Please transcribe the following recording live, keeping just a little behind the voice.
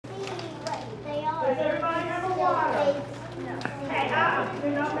everybody have a water? Hey, do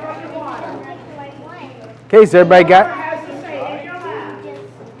not throw your water. Okay, has everybody got? Has to stay in your lap.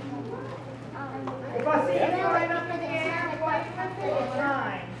 If I see you throwing up in the air, it's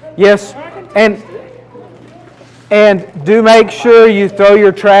fine. Yes, and do make sure you throw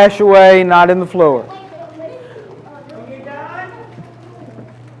your trash away, not in the floor. Are you done?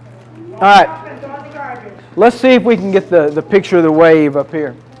 All right. Let's see if we can get the picture of the wave up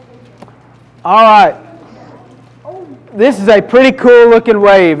here. All right. This is a pretty cool looking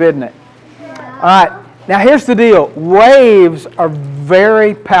wave, isn't it? All right. Now here's the deal. Waves are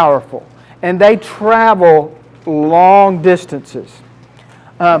very powerful, and they travel long distances.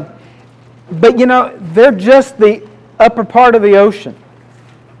 But you know, they're just the upper part of the ocean.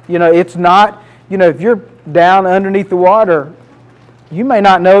 You know, it's not, you know, if you're down underneath the water, you may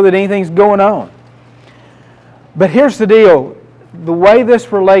not know that anything's going on. But here's the deal. The way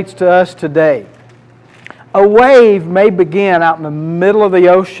this relates to us today. A wave may begin out in the middle of the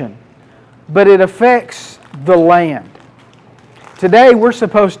ocean, but it affects the land. Today we're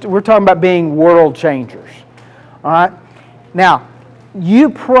talking about being world changers. All right? Now, you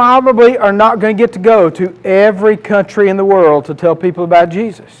probably are not going to get to go to every country in the world to tell people about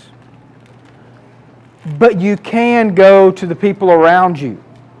Jesus. But you can go to the people around you.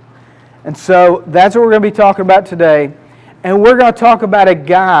 And so that's what we're going to be talking about today. And we're going to talk about a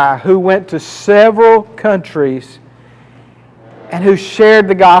guy who went to several countries and who shared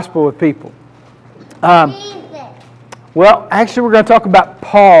the gospel with people. Well, actually we're going to talk about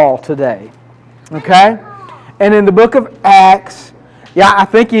Paul today. Okay? And in the book of Acts, yeah, I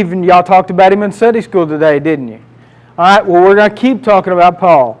think even y'all talked about him in Sunday school today, didn't you? All right, well, we're going to keep talking about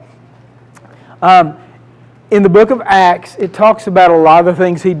Paul. In the book of Acts, it talks about a lot of the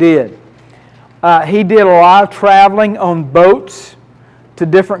things he did. He did a lot of traveling on boats to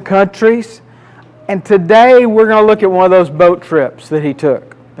different countries. And today, we're going to look at one of those boat trips that he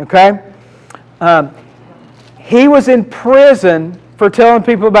took. Okay? He was in prison for telling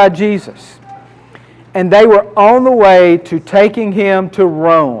people about Jesus. And they were on the way to taking him to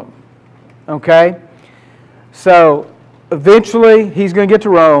Rome. Okay? So, eventually, he's going to get to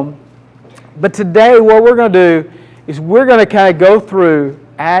Rome. But today, what we're going to do is we're going to kind of go through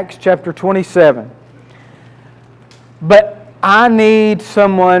Acts chapter 27. But I need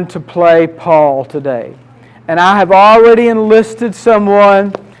someone to play Paul today. And I have already enlisted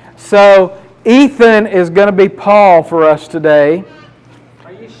someone. So, Ethan is going to be Paul for us today.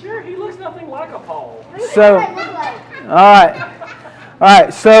 Are you sure? He looks nothing like a Paul. So, all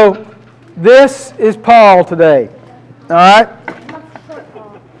right. So, this is Paul today. All right.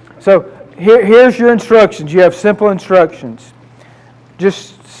 So, here's your instructions. You have simple instructions.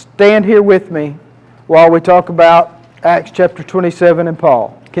 Just stand here with me while we talk about Acts chapter 27 and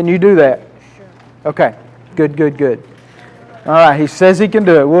Paul. Can you do that? Sure. Okay. Good. All right. He says he can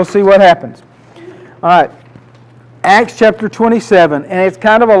do it. We'll see what happens. All right. Acts chapter 27, and it's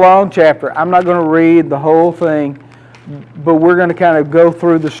kind of a long chapter. I'm not going to read the whole thing, but we're going to kind of go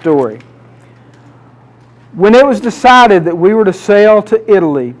through the story. When it was decided that we were to sail to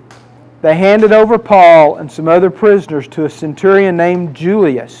Italy, they handed over Paul and some other prisoners to a centurion named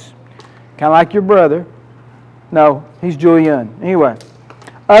Julius. Kind of like your brother. No, he's Julian. Anyway,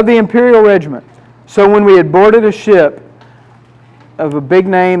 of the imperial regiment. So when we had boarded a ship of a big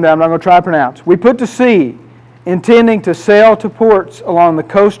name that I'm not going to try to pronounce, we put to sea, intending to sail to ports along the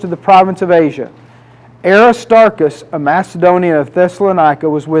coast of the province of Asia. Aristarchus, a Macedonian of Thessalonica,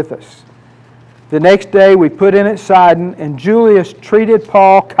 was with us. The next day we put in at Sidon, and Julius treated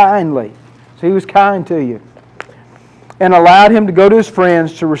Paul kindly. So he was kind to you. And allowed him to go to his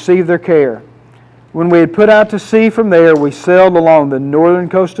friends to receive their care. When we had put out to sea from there, we sailed along the northern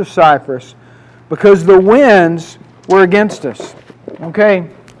coast of Cyprus, because the winds were against us. Okay?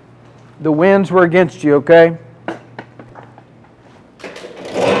 The winds were against you, okay?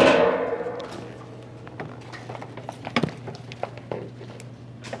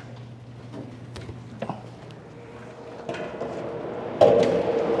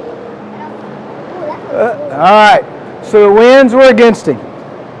 All right, so the winds were against him.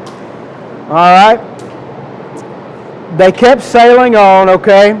 All right. They kept sailing on,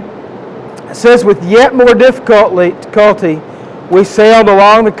 okay? It says, with yet more difficulty, we sailed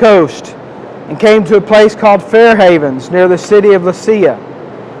along the coast and came to a place called Fair Havens, near the city of Lasea.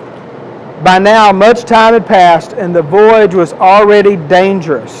 By now, much time had passed, and the voyage was already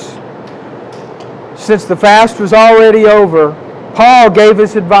dangerous. Since the fast was already over, Paul gave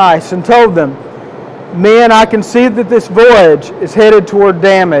his advice and told them, men, I can see that this voyage is headed toward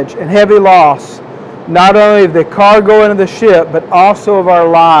damage and heavy loss, not only of the cargo and of the ship, but also of our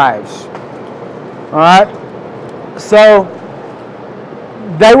lives. All right? So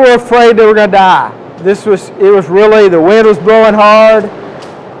they were afraid they were going to die. It was really, the wind was blowing hard.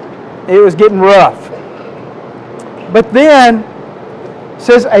 It was getting rough. But then, it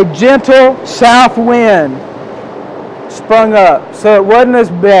says a gentle south wind sprung up. So it wasn't as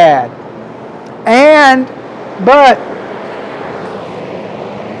bad. But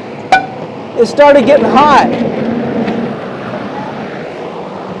it started getting hot.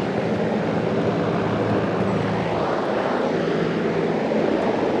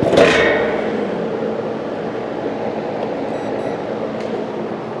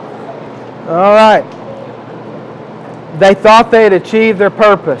 All right. They thought they had achieved their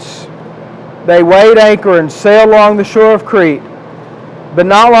purpose. They weighed anchor and sailed along the shore of Crete. But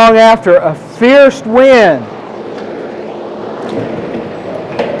not long after, a fierce wind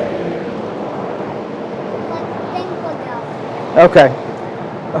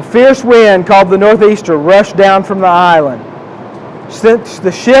a fierce wind called the northeaster rushed down from the island. Since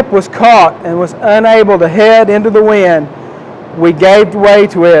the ship was caught and was unable to head into the wind, we gave way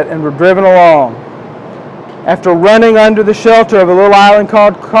to it and were driven along. After running under the shelter of a little island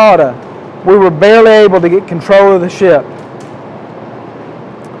called Cauda, we were barely able to get control of the ship.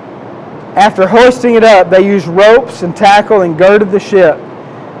 After hoisting it up, they used ropes and tackle and girded the ship.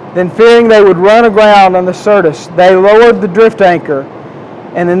 Then, fearing they would run aground on the Syrtis, they lowered the drift anchor,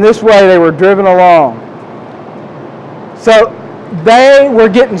 and in this way they were driven along. So they were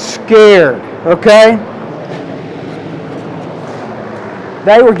getting scared, okay?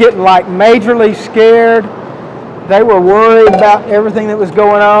 They were getting like majorly scared. They were worried about everything that was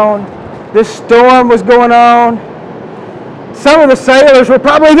going on. This storm was going on. Some of the sailors were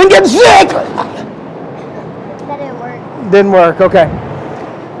probably even getting sick. That didn't work. Didn't work, okay.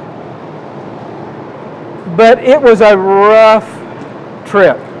 But it was a rough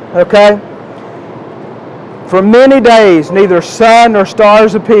trip, okay? For many days, neither sun nor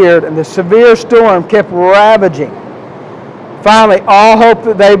stars appeared, and the severe storm kept ravaging. Finally, all hope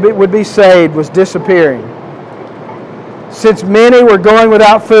that they would be saved was disappearing. Since many were going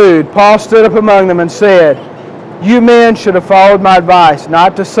without food, Paul stood up among them and said, "You men should have followed my advice,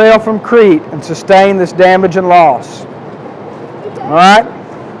 not to sail from Crete and sustain this damage and loss." All right?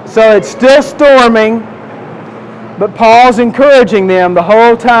 So it's still storming, but Paul's encouraging them the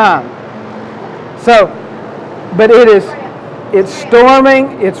whole time. But it's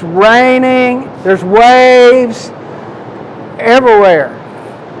storming, it's raining, there's waves everywhere.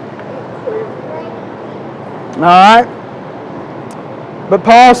 All right? But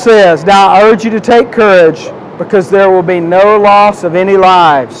Paul says, "Now I urge you to take courage, because there will be no loss of any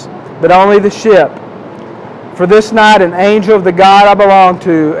lives, but only the ship. For this night an angel of the God I belong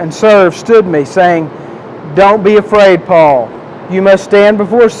to and serve stood me, saying, 'Don't be afraid, Paul. You must stand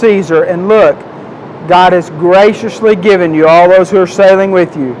before Caesar, and look, God has graciously given you all those who are sailing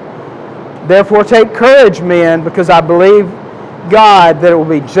with you. Therefore take courage, men, because I believe God that it will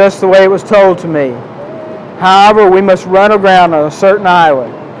be just the way it was told to me. However, we must run aground on a certain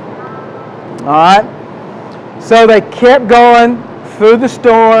island.'" All right? So they kept going through the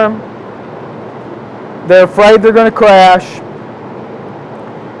storm. They're afraid they're going to crash.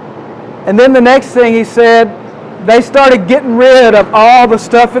 And then the next thing he said, they started getting rid of all the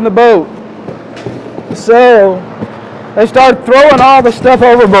stuff in the boat. So they started throwing all the stuff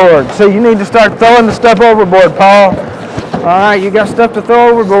overboard. So you need to start throwing the stuff overboard, Paul. All right, you got stuff to throw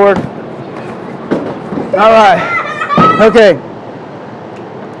overboard. All right. Okay.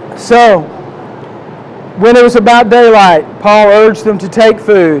 So when it was about daylight, Paul urged them to take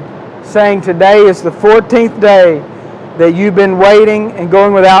food, saying, "Today is the 14th day that you've been waiting and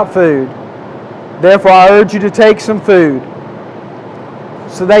going without food. Therefore I urge you to take some food."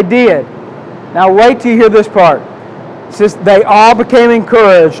 So they did. Now wait till you hear this part. It says they all became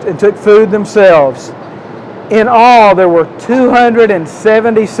encouraged and took food themselves. In all, there were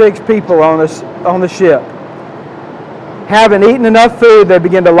 276 people on the ship. Having eaten enough food, they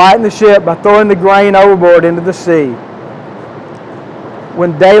began to lighten the ship by throwing the grain overboard into the sea.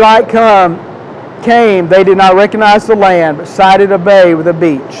 When daylight came, they did not recognize the land, but sighted a bay with a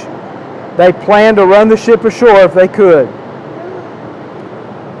beach. They planned to run the ship ashore if they could.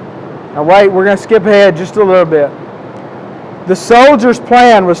 Now wait, we're going to skip ahead just a little bit. The soldiers'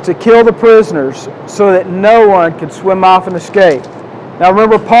 plan was to kill the prisoners so that no one could swim off and escape. Now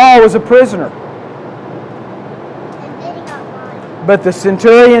remember, Paul was a prisoner. But the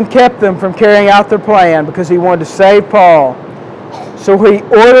centurion kept them from carrying out their plan because he wanted to save Paul. So he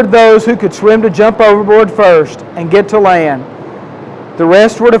ordered those who could swim to jump overboard first and get to land. The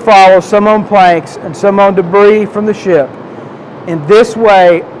rest were to follow, some on planks and some on debris from the ship. In this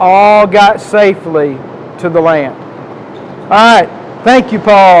way, all got safely to the land. All right. Thank you,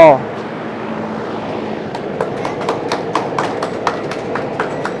 Paul.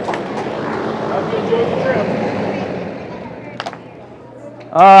 Hope you enjoyed the trip.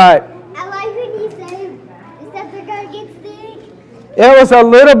 All right. I like when you say that they're going to get sick. It was a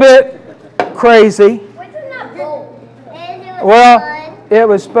little bit crazy. What's in that bowl? And it was Well, fun. it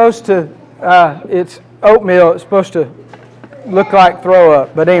was supposed to, it's oatmeal. It's supposed to look like throw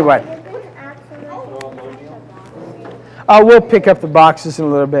up. But anyway, we'll pick up the boxes in a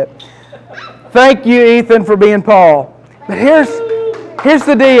little bit. Thank you, Ethan, for being Paul. But here's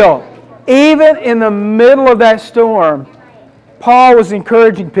the deal. Even in the middle of that storm, Paul was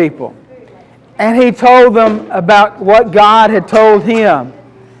encouraging people. And he told them about what God had told him.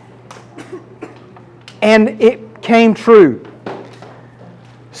 And it came true.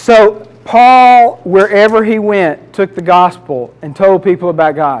 So Paul, wherever he went, took the gospel and told people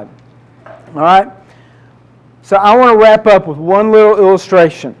about God. All right? So I want to wrap up with one little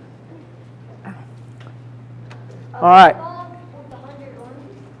illustration. All right.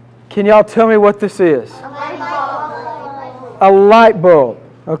 Can y'all tell me what this is? A light bulb.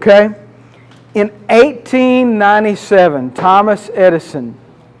 Okay? In 1897, Thomas Edison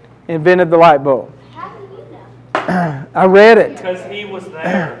invented the light bulb. I read it. Because he was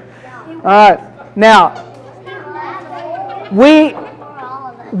there. All right. Now,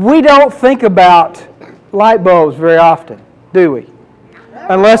 we don't think about light bulbs very often, do we?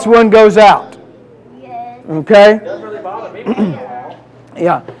 Unless one goes out. Okay? Doesn't really bother me for a while.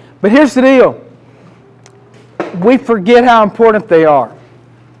 Yeah. But here's the deal. We forget how important they are.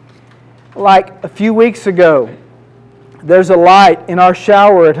 Like a few weeks ago, there's a light in our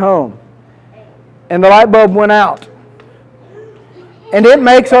shower at home. And the light bulb went out. And it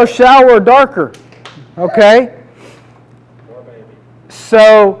makes our shower darker. Okay?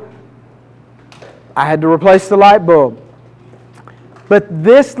 So, I had to replace the light bulb. But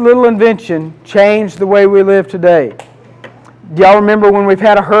this little invention changed the way we live today. Do y'all remember when we've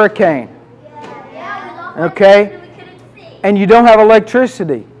had a hurricane? Okay? And you don't have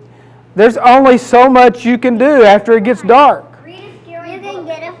electricity. There's only so much you can do after it gets dark. You can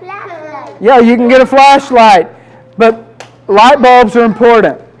get a flashlight. Yeah, you can get a flashlight. But light bulbs are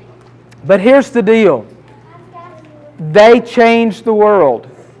important. But here's the deal. They changed the world.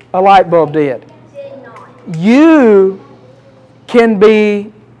 A light bulb did. You can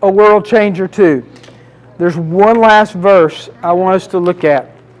be a world changer too. There's one last verse I want us to look at.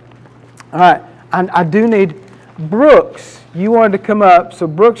 All right. I do need Brooks. You wanted to come up. So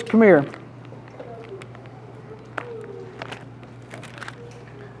Brooks, come here.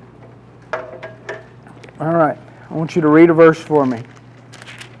 All right. I want you to read a verse for me.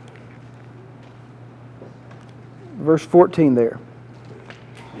 Verse 14 there.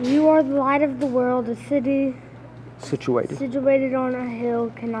 You are the light of the world. A city Situated on a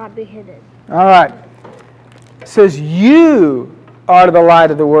hill cannot be hidden. All right. It says, you are the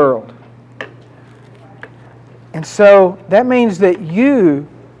light of the world. And so that means that you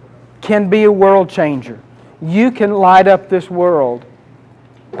can be a world changer. You can light up this world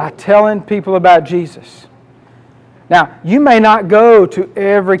by telling people about Jesus. Now, you may not go to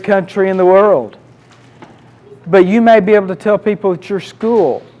every country in the world, but you may be able to tell people at your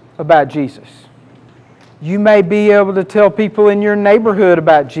school about Jesus. You may be able to tell people in your neighborhood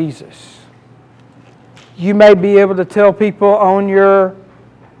about Jesus. You may be able to tell people on your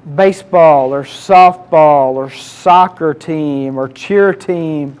baseball or softball or soccer team or cheer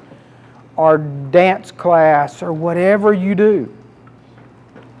team or dance class or whatever you do.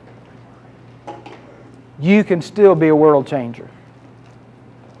 You can still be a world changer.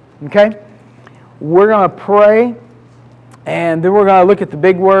 Okay? We're going to pray, and then we're going to look at the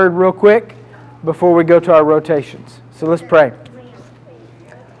big word real quick before we go to our rotations. So let's pray.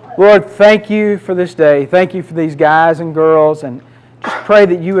 Lord, thank you for this day. Thank you for these guys and girls, and just pray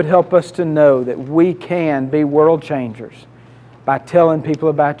that you would help us to know that we can be world changers by telling people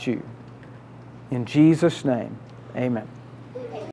about you. In Jesus' name, amen.